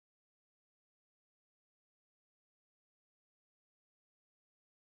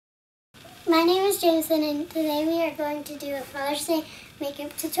My name is Jamison, and today we are going to do a Father's Day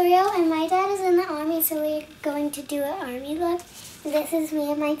makeup tutorial. And my dad is in the army, so we're going to do an army look. And this is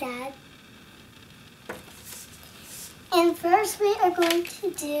me and my dad. And first we are going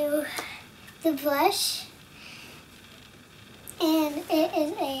to do the blush. And it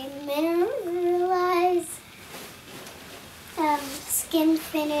is a mineralized skin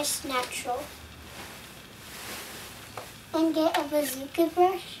finish natural. And get a bazooka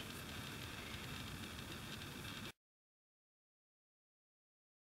brush.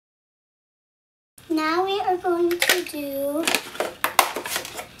 Now we are going to do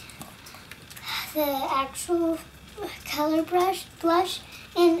the actual color blush,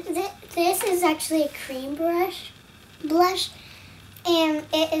 and this is actually a cream blush, and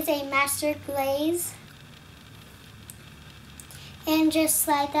it is a Master Glaze, and just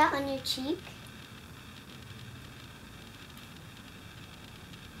slide that on your cheek.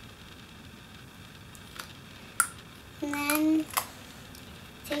 And then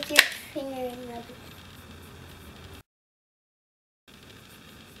take your finger and rub it.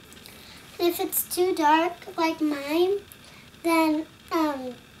 And if it's too dark like mine, then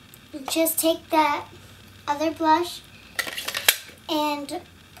just take that other blush and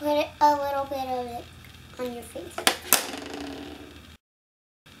put a little bit of it on your face.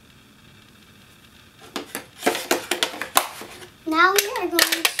 Now we are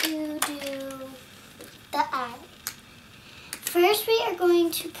going to do the eye. First, we are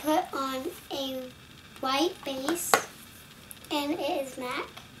going to put on a white base, and it is MAC,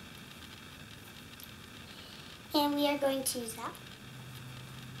 and we are going to use that.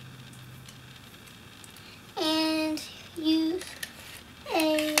 And use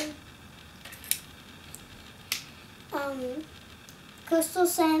a Coastal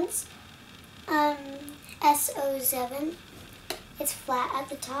Scents SO7. It's flat at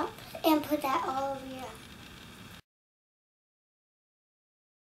the top, and put that all over your eye.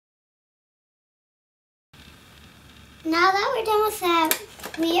 Now that we're done with that,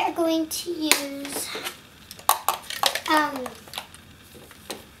 we are going to use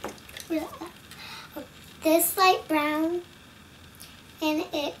this light brown, and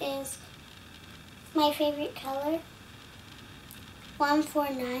it is my favorite color,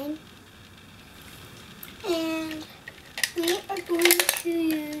 149. And we are going to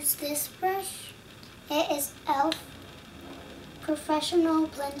use this brush. It is e.l.f. Professional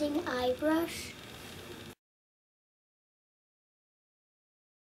Blending Eye Brush.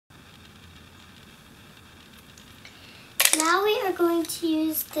 Now we are going to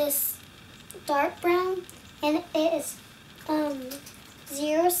use this dark brown, and it is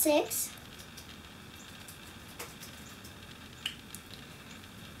 06.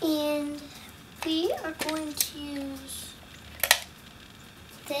 And we are going to use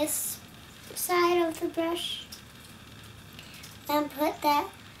this side of the brush and put that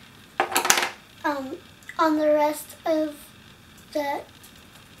on the rest of the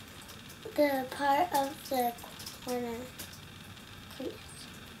part of the corner.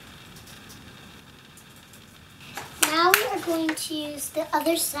 Now we are going to use the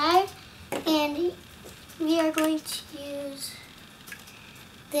other side, and we are going to use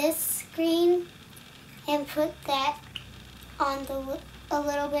this green and put that on a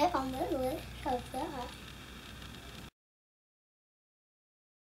little bit on the lid of the eye.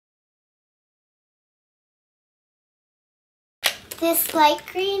 This light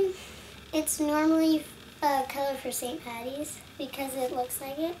green, it's normally a color for St. Patty's because it looks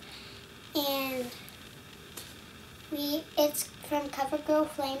like it, and it's from CoverGirl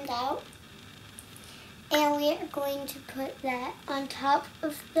Flamed Out, and we are going to put that on top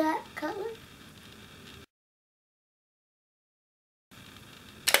of that color.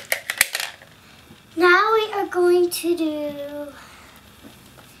 Now we are going to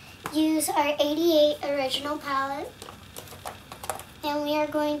use our 88 original palette, and we are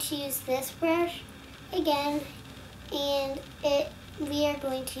going to use this brush again, and we are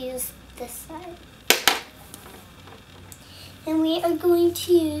going to use this side. And we are going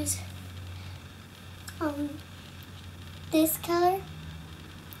to use this color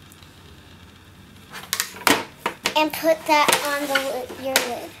and put that on your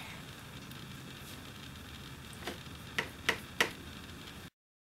lid.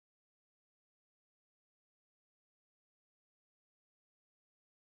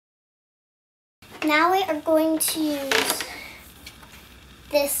 Now we are going to use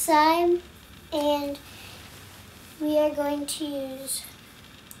this side, and we are going to use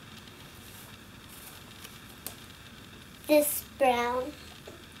this brown.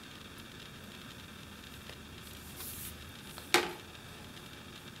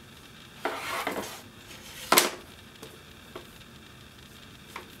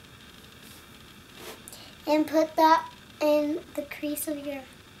 and put that in the crease of your.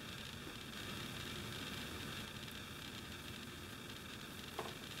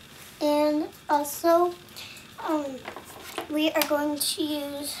 And also, we are going to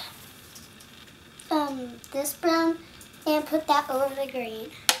use this brown and put that over the green,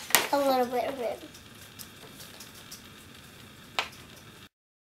 a little bit of it.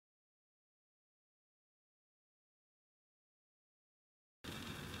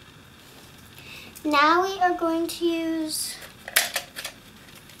 Now we are going to use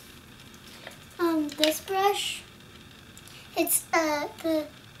this brush. It's the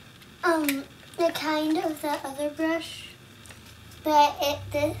kind of the other brush, but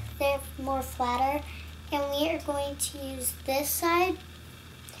they're more flatter. And we are going to use this side,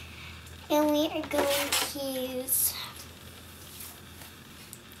 and we are going to use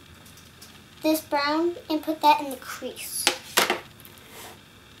this brown and put that in the crease.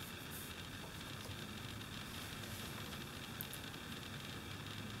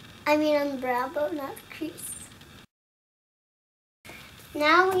 I mean on the brow, but not the crease.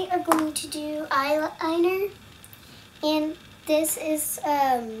 Now we are going to do eyeliner, and this is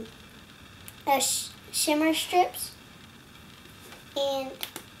shimmer strips, and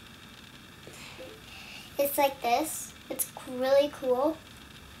it's like this. It's really cool.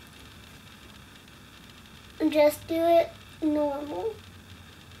 Just do it normal.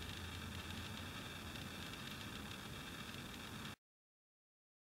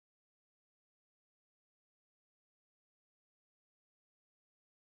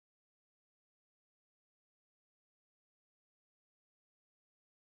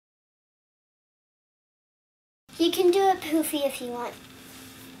 You can do it poofy if you want.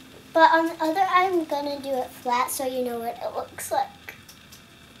 But on the other eye, I'm gonna do it flat so you know what it looks like.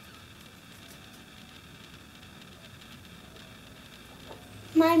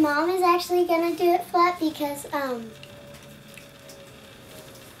 My mom is actually gonna do it flat because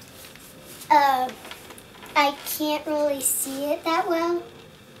I can't really see it that well.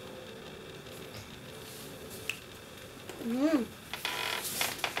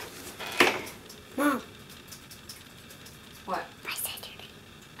 Mom. What? I said your name.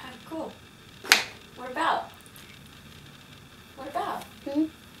 Oh, cool. What about? What about? Hmm?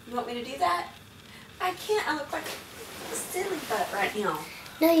 You want me to do that? I can't. I look like a silly butt right now.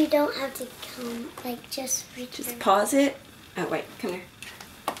 No, you don't have to come. Like, just reach. Just pause it. Oh, wait. Come here.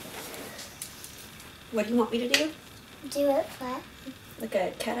 What do you want me to do? Do it flat. Like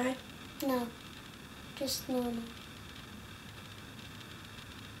a cat eye? No, just normal.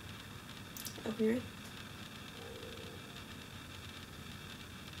 Open your eye.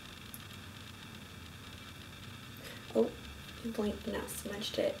 Oh, you blinked and now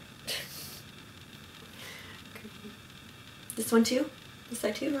smudged it. Okay. This one too? This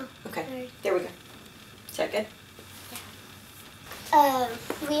side too? No. Okay, Sorry. there we go. Is that good?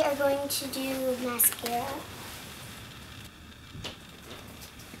 We are going to do mascara.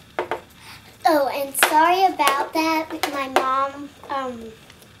 Oh, and sorry about that. My mom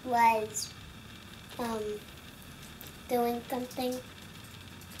was doing something.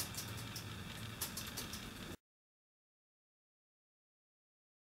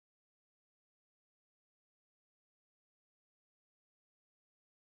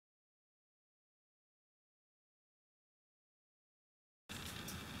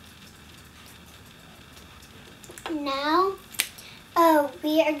 Now,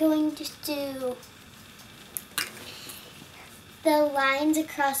 we are going to do the lines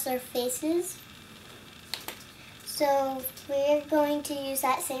across our faces. So we're going to use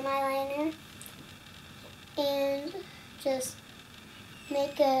that same eyeliner and just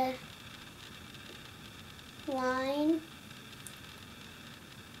make a line.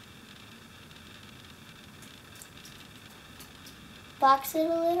 Box it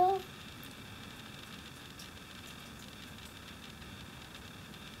a little.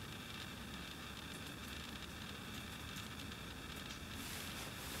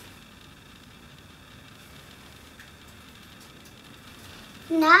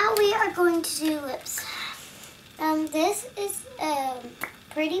 Now we are going to do lips. This is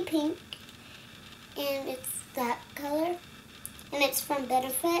pretty pink, and it's that color, and it's from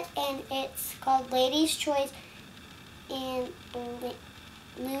Benefit, and it's called Lady's Choice and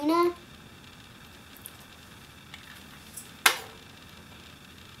Luna.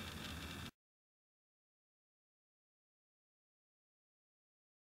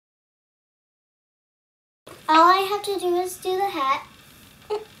 All I have to do is do the hat.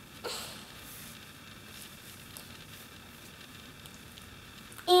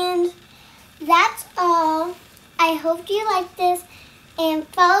 And that's all. I hope you like this, and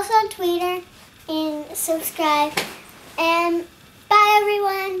follow us on Twitter and subscribe. And bye,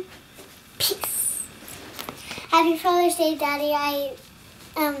 everyone. Peace. Happy Father's Day, Daddy. I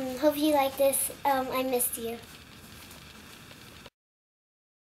hope you like this. I missed you.